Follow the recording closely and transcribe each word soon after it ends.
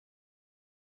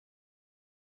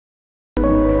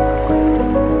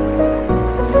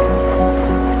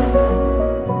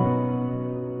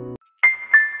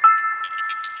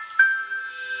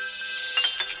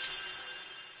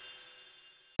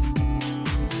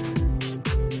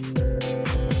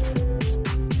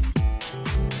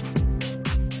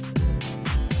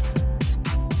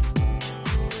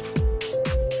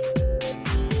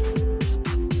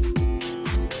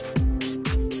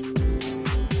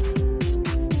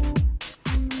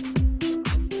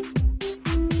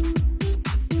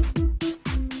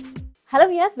Hello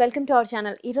viewers welcome to our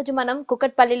channel. ఈ రోజు మనం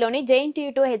కుకట్పల్లిలోని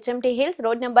JNTU HMT hills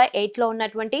road number 8 లో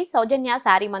ఉన్నటువంటి సౌజన్య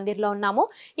సారీ మందిర్ లో ఉన్నాము.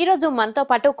 ఈ రోజు మనతో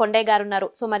పాటు కొండే గారు ఉన్నారు.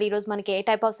 సో మరి ఈ రోజు మనకి ఏ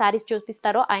టైప్ ఆఫ్ సారీస్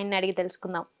చూపిస్తారో ఆయన్ని అడిగి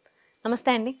తెలుసుకుందాం.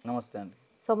 నమస్తే అండి. నమస్తే అండి.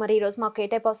 సో మరి ఈ రోజు మాకు ఏ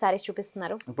టైప్ ఆఫ్ సారీస్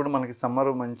చూపిస్తున్నారు? ఇప్పుడు మనకి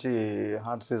సమ్మర్ మంచి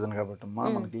హాట్ సీజన్ కాబట్టి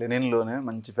మనకి లెనిన్ లోనే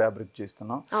మంచి ఫ్యాబ్రిక్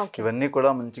చూస్తున్నాం. ఇవన్నీ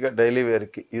కూడా మంచిగా డైలీ వేర్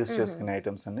కి యూస్ చేసుకునే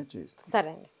ఐటమ్స్ అన్ని చూపిస్తాం.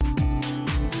 సరే అండి.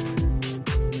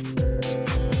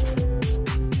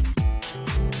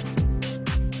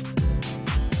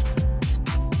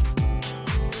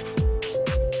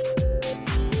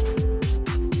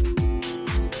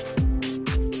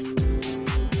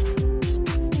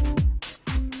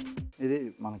 ఇది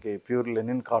మనకి ప్యూర్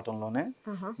లెనిన్ కాటన్ లోనే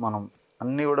మనం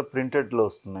అన్ని కూడా ప్రింటెడ్ లో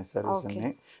వస్తున్నాయి సారీస్ అన్ని.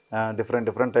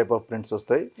 డిఫరెంట్ టైప్ ఆఫ్ ప్రింట్స్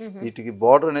వస్తాయి. వీటికి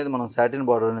బార్డర్ అనేది మనం సాటిన్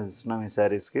బార్డర్ అనేది ఇస్తున్నాం. ఈ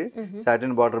సారీస్ కి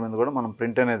సాటిన్ బార్డర్ మీద కూడా మనం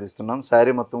ప్రింట్ అనేది ఇస్తున్నాం.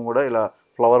 శారీ మొత్తం కూడా ఇలా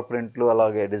ఫ్లవర్ ప్రింట్లు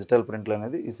అలాగే డిజిటల్ ప్రింట్లు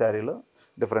అనేది ఈ శారీలో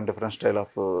డిఫరెంట్ స్టైల్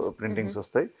ఆఫ్ ప్రింటింగ్స్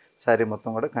వస్తాయి. శారీ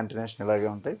మొత్తం కూడా కంటిన్యూషన్ ఇలాగే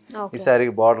ఉంటాయి. ఈ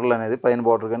శారీకి బార్డర్లు అనేది పైన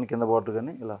బార్డర్ కానీ కింద బార్డర్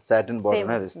కానీ ఇలా సాటిన్ బార్డర్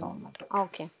అనేది ఇస్తాం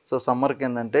అన్నమాట. సో సమ్మర్కి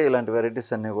ఏంటంటే ఇలాంటి వెరైటీస్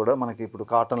అన్ని కూడా మనకి ఇప్పుడు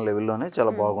కాటన్ లెవెల్లోనే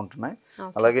చాలా బాగుంటున్నాయి.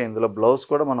 అలాగే ఇందులో బ్లౌజ్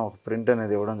కూడా మనం ఒక ప్రింట్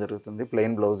అనేది ఇవ్వడం జరుగుతుంది.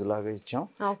 ప్లెయిన్ బ్లౌజ్ లాగా ఇచ్చాం.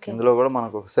 ఇందులో కూడా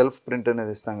మనకు ఒక సెల్ఫ్ ప్రింట్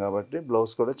అనేది ఇస్తాం కాబట్టి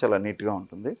బ్లౌజ్ కూడా చాలా నీట్ గా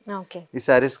ఉంటుంది. ఈ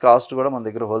శారీస్ కాస్ట్ కూడా మన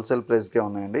దగ్గర హోల్సేల్ ప్రైస్ కే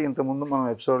ఉన్నాయండి. ఇంతకుముందు మనం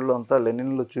ఎపిసోడ్ లో అంతా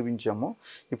లెనిన్ లో చూపించాము.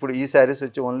 ఇప్పుడు ఈ శారీస్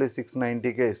వచ్చి ఓన్లీ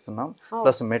 690కే ఇస్తున్నాం.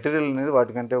 ప్లస్ మెటీరియల్ అనేది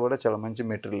వాటికంటే కూడా చాలా మంచి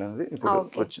మెటీరియల్ అనేది ఇప్పుడు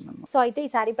వచ్చిందన్నమాట. సో అయితే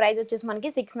ఈ సారీ ప్రైస్ వచ్చేసి మనకి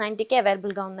 690కే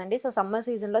అవైలబుల్ గా ఉందండి. సో సమ్మర్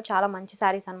సీజన్ లో చాలా మంచి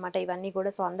సారీస్ అన్నమాట ఇవన్నీ కూడా.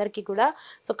 సో అందరికి కూడా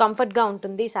సో కంఫర్ట్ గా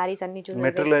ఉంటుంది సారీస్ అన్ని.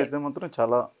 మెటీరియల్ అయితే మాత్రం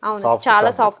చాలా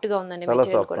సాఫ్ట్ గా ఉందండి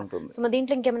మెటీరియల్ కూడా. సో మరి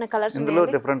దీంట్లో ఇంకేమైనా కలర్స్ ఉన్నాయా? ఇందులో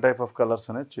డిఫరెంట్ టైప్ ఆఫ్ కలర్స్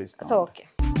అనేది చూపిస్తాం. So okay.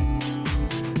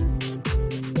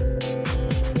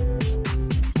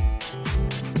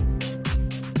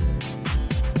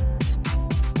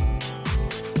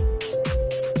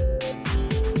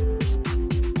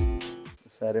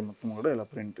 శారీ మొత్తం కూడా ఇలా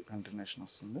ప్రింట్ కంటిన్యూషన్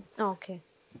వస్తుంది. ఓకే.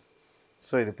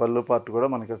 సో ఇది పళ్ళు పార్ట్ కూడా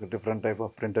మనకి ఒక డిఫరెంట్ టైప్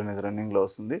ఆఫ్ ప్రింట్ అనేది రన్నింగ్ లో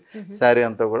వస్తుంది. శారీ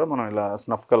అంతా కూడా మనం ఇలా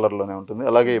స్నఫ్ కలర్ లోనే ఉంటుంది.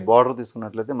 అలాగే ఈ బార్డర్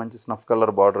తీసుకున్నట్లయితే మంచి స్నఫ్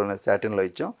కలర్ బార్డర్ అనేది సాటిన్ లో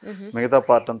ఇచ్చాం. మిగతా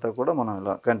పార్ట్ అంతా కూడా మనం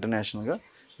ఇలా కంటిన్యూషన్ గా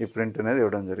ఈ ప్రింట్ అనేది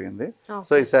ఇవ్వడం జరిగింది.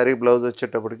 సో ఈ శారీ బ్లౌజ్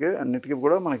వచ్చేటప్పటికి అన్నిటికీ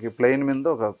కూడా మనకి ప్లెయిన్ మీద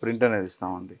ఒక ప్రింట్ అనేది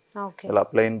ఇస్తామండి. ఇలా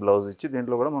ప్లెయిన్ బ్లౌజ్ ఇచ్చి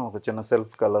దీంట్లో కూడా మనం ఒక చిన్న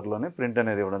సెల్ఫ్ కలర్ లోనే ప్రింట్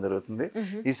అనేది ఇవ్వడం జరుగుతుంది.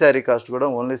 ఈ శారీ కాస్ట్ కూడా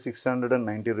ఓన్లీ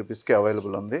 690 రూపీస్ కి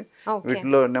అవైలబుల్ ఉంది.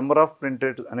 వీటిలో నెంబర్ ఆఫ్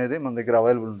ప్రింటెడ్ అనేది మన దగ్గర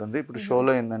అవైలబుల్ ఉంటుంది. ఇప్పుడు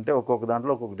షోలో ఏంటంటే ఒక్కొక్క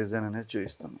దాంట్లో ఒక్కొక్క డిజైన్ అనేది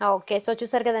చూపిస్తాం. ఓకే. సో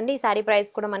చూసారు కదండి, ఈ శారీ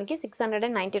ప్రైస్ కూడా మనకి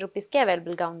 690 రూపీస్ కి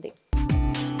అవైలబుల్ గా ఉంది.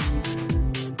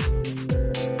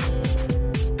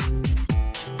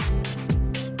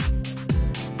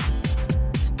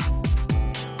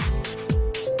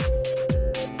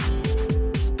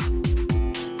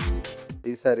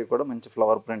 ఈ శారీ కూడా మంచి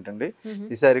ఫ్లవర్ ప్రింట్ అండి.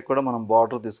 ఈ శారీ కూడా మనం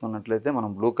బార్డర్ తీసుకున్నట్లయితే మనం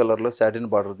బ్లూ కలర్ లో సాటిన్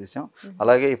బార్డర్ తీసాం.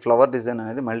 అలాగే ఈ ఫ్లవర్ డిజైన్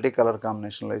అనేది మల్టీ కలర్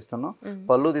కాంబినేషన్ లో ఇస్తున్నాం.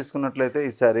 పళ్ళు తీసుకున్నట్లయితే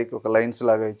ఈ శారీకి ఒక లైన్స్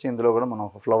లాగా ఇచ్చి ఇందులో కూడా మనం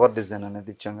ఒక ఫ్లవర్ డిజైన్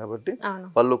అనేది ఇచ్చాం కాబట్టి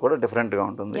పళ్ళు కూడా డిఫరెంట్ గా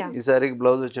ఉంటుంది. ఈ శారీకి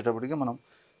బ్లౌజ్ వచ్చేటప్పటికి మనం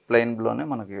ప్లెయిన్ లోనే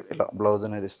మనకి ఇలా బ్లౌజ్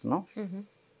అనేది ఇస్తున్నాం.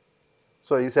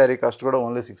 సో ఈ శారీ కాస్ట్ కూడా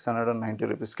ఓన్లీ 690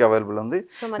 రూపీస్ కి అవైలబుల్ ఉంది.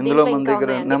 ఇందులో మన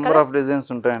దగ్గర నెంబర్ ఆఫ్ డిజైన్స్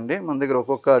ఉంటాయండి. మన దగ్గర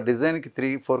ఒక్కొక్క డిజైన్ కి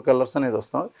 3-4 కలర్స్ అనేది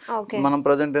వస్తాం. మనం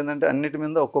ప్రజెంట్ ఏంటంటే అన్నిటి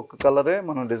మీద ఒక్కొక్క కలరే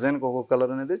మనం డిజైన్ కి ఒక్కొక్క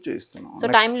కలర్ అనేది చూపిస్తున్నాం.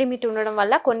 సో టైం లిమిట్ ఉండడం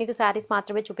వల్ల కొన్ని సారీస్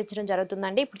మాత్రమే చూపించడం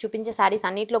జరుగుతుందండి. ఇప్పుడు చూపించే సారీస్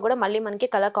అన్నిట్లో కూడా మళ్ళీ మనకి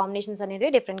కలర్ కాంబినేషన్స్ అనేది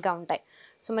డిఫరెంట్ గా ఉంటాయి.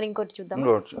 సో మరి ఇంకోటి చూద్దాం.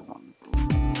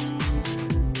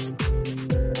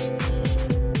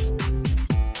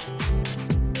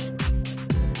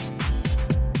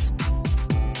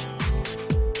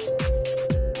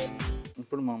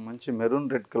 ఇప్పుడు మనం మంచి మెరూన్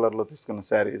రెడ్ కలర్ లో తీసుకున్న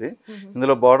శారీ ఇది.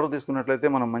 ఇందులో బార్డర్ తీసుకున్నట్లయితే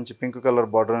మనం మంచి పింక్ కలర్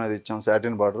బార్డర్ అనేది ఇచ్చాం,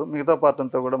 సాటిన్ బార్డర్. మిగతా పార్ట్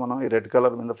అంతా కూడా మనం ఈ రెడ్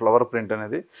కలర్ మీద ఫ్లవర్ ప్రింట్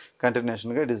అనేది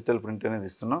కంటిన్యూషన్ గా డిజిటల్ ప్రింట్ అనేది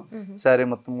ఇస్తున్నాం. శారీ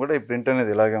మొత్తం కూడా ఈ ప్రింట్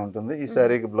అనేది ఇలాగే ఉంటుంది. ఈ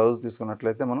శారీకి బ్లౌజ్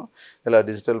తీసుకున్నట్లయితే మనం ఇలా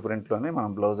డిజిటల్ ప్రింట్ లోనే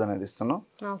మనం బ్లౌజ్ అనేది ఇస్తున్నాం.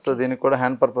 సో దీనికి కూడా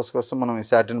హ్యాండ్ పర్పస్ కోసం మనం ఈ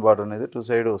సాటిన్ బార్డర్ అనేది 2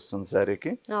 సైడ్ వస్తుంది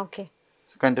శారీకి.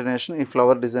 కంటిన్యూషన్ ఈ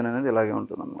ఫ్లవర్ డిజైన్ అనేది ఇలాగే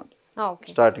ఉంటుంది అనమాట.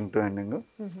 స్టార్టింగ్ టు ఎండింగ్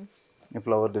ఈ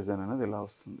ఫ్లవర్ డిజైన్ అనేది ఇలా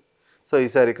వస్తుంది. సో ఈ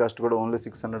శారీ కాస్ట్ కూడా ఓన్లీ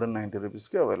 690 రూపీస్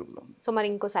కి అవైలబుల్ ఉంది. సో మరి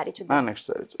ఇంకో శారీ చూద్దాం. నెక్స్ట్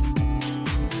శారీ చూద్దాం.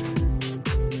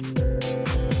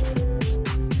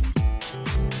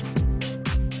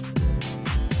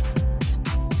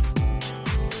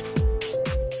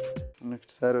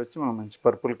 నెక్స్ట్ శారీ వచ్చి మనం మంచి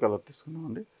పర్పుల్ కలర్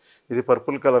తీసుకున్నామండి. ఇది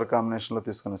పర్పుల్ కలర్ కాంబినేషన్లో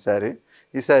తీసుకున్న శారీ.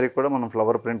 ఈ శారీ కూడా మనం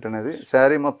ఫ్లవర్ ప్రింట్ అనేది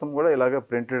శారీ మొత్తం కూడా ఇలాగ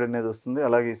ప్రింటెడ్ అనేది వస్తుంది.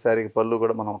 అలాగే ఈ శారీకి పళ్ళు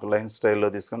కూడా మనం ఒక లైన్ స్టైల్లో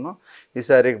తీసుకున్నాం. ఈ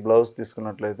శారీకి బ్లౌజ్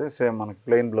తీసుకున్నట్లయితే సేమ్ మనకి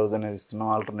ప్లెయిన్ బ్లౌజ్ అనేది ఇస్తున్నాం.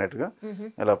 ఆల్టర్నేట్గా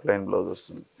ఇలా ప్లెయిన్ బ్లౌజ్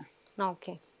వస్తుంది.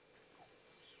 ఓకే.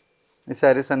 ఈ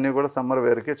శారీస్ అన్నీ కూడా సమ్మర్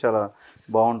వేర్కి చాలా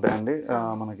బాగుంటాయండి.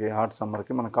 మనకి హాట్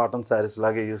సమ్మర్కి మన కాటన్ శారీస్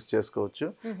లాగే యూస్ చేసుకోవచ్చు.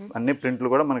 అన్ని ప్రింట్లు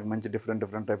కూడా మనకి మంచి డిఫరెంట్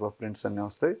టైప్ ఆఫ్ ప్రింట్స్ అన్నీ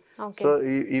వస్తాయి. సో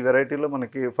ఈ వెరైటీలో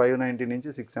మనకి 590 నుంచి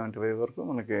 675 వరకు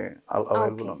మనకి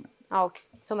అవైలబుల్ ఉన్నాయి. ఓకే,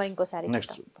 సో మరి ఇంకో శారీ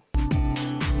నెక్స్ట్ చూద్దాం.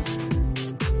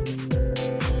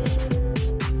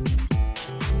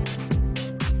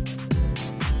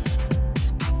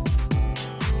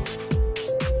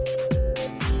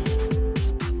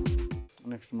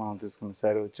 నెక్స్ట్ మనం తీసుకున్న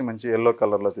శారీ వచ్చి మంచి ఎల్లో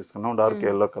కలర్లో తీసుకున్నాం, డార్క్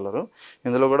ఎల్లో కలర్.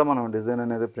 ఇందులో కూడా మనం డిజైన్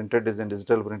అనేది ప్రింటెడ్ డిజైన్,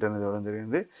 డిజిటల్ ప్రింట్ అనేది ఇవ్వడం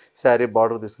జరిగింది. శారీ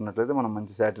బార్డర్ తీసుకున్నట్లయితే మనం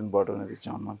మంచి సాటిన్ బార్డర్ అనేది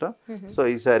ఇచ్చాం అనమాట. సో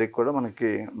ఈ శారీకి కూడా మనకి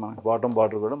బాటమ్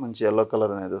బార్డర్ కూడా మంచి ఎల్లో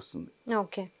కలర్ అనేది వస్తుంది.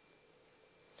 ఓకే,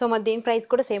 సో మరి దీని ప్రైస్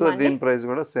కూడా సేమ్. సో దీని ప్రైస్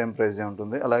కూడా సేమ్ ప్రైస్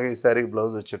ఉంటుంది. అలాగే ఈ శారీకి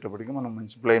బ్లౌజ్ వచ్చేటప్పటికి మనం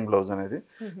మంచి ప్లెయిన్ బ్లౌజ్ అనేది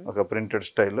ఒక ప్రింటెడ్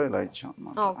స్టైల్లో ఇలా ఇచ్చాం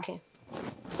అనమాట. ఓకే,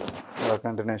 ఇలా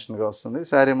కంటిన్యూషన్గా వస్తుంది.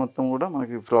 శారీ మొత్తం కూడా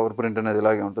మనకి ఫ్లవర్ ప్రింట్ అనేది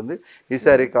ఇలాగే ఉంటుంది. ఈ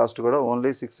శారీ కాస్ట్ కూడా ఓన్లీ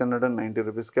 690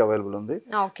 రూపీస్కి అవైలబుల్ ఉంది.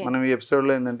 మనం ఈ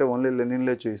ఎపిసోడ్లో ఏంటంటే ఓన్లీ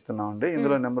లెనిన్లే చూపిస్తున్నామండి.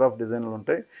 ఇందులో నెంబర్ ఆఫ్ డిజైన్లు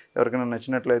ఉంటాయి. ఎవరికైనా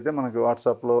నచ్చినట్లయితే మనకి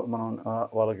వాట్సాప్లో మనం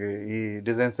వాళ్ళకి ఈ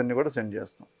డిజైన్స్ అన్ని కూడా సెండ్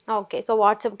చేస్తాం. ఓకే, సో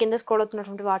వాట్సాప్ కింద స్క్రోల్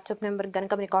అవుతున్నటువంటి వాట్సాప్ నెంబర్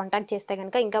కనుక మీరు కాంటాక్ట్ చేస్తే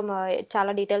కనుక ఇంకా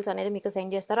చాలా డీటెయిల్స్ అనేది మీకు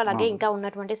సెండ్ చేస్తారు. అలాగే ఇంకా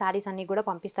ఉన్నటువంటి శారీస్ అన్ని కూడా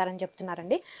పంపిస్తారని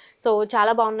చెప్తున్నారండి. సో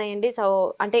చాలా బాగున్నాయండి. సో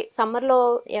అంటే సమ్మర్లో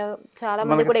చాలా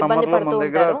మంది కూడా ఇబ్బంది మన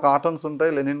దగ్గర కాటన్స్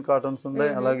ఉంటాయి, లెనిన్ కాటన్స్ ఉంటాయి,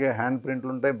 అలాగే హ్యాండ్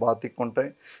ప్రింట్లు ఉంటాయి, బాతిక్ ఉంటాయి,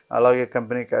 అలాగే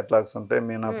కంపెనీ క్యాటలాగ్స్ ఉంటాయి,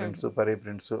 మీనా ప్రింట్స్, పరీ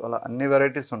ప్రింట్స్, అలా అన్ని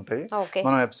వెరైటీస్ ఉంటాయి.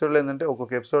 మనం ఎపిసోడ్ లో ఏంటంటే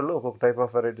ఒక్కొక్క ఎపిసోడ్ లో ఒక్కొక్క టైప్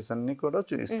ఆఫ్ వెరైటీస్ అన్ని కూడా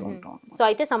చూపిస్తూ ఉంటాం. సో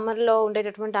అయితే సమ్మర్ లో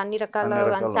ఉండేటటువంటి అన్ని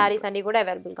రకాల సారీస్ అన్ని కూడా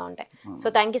అవైలబుల్ గా ఉంటాయి. So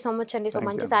thank you so much అండి. సో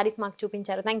మంచి సారీస్ మాకు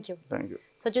చూపించారు. Thank you.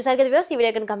 సో చూసారు కదా వ్యూవర్స్, ఈ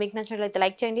వీడియో కనుక మీకు నచ్చినట్లయితే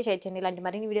లైక్ చేయండి, షేర్ చేయండి. ఇలాంటి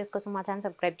మరిన్ని వీడియోస్ కోసం మా ఛానల్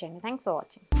సబ్స్క్రైబ్ చేయండి. Thanks for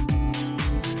watching.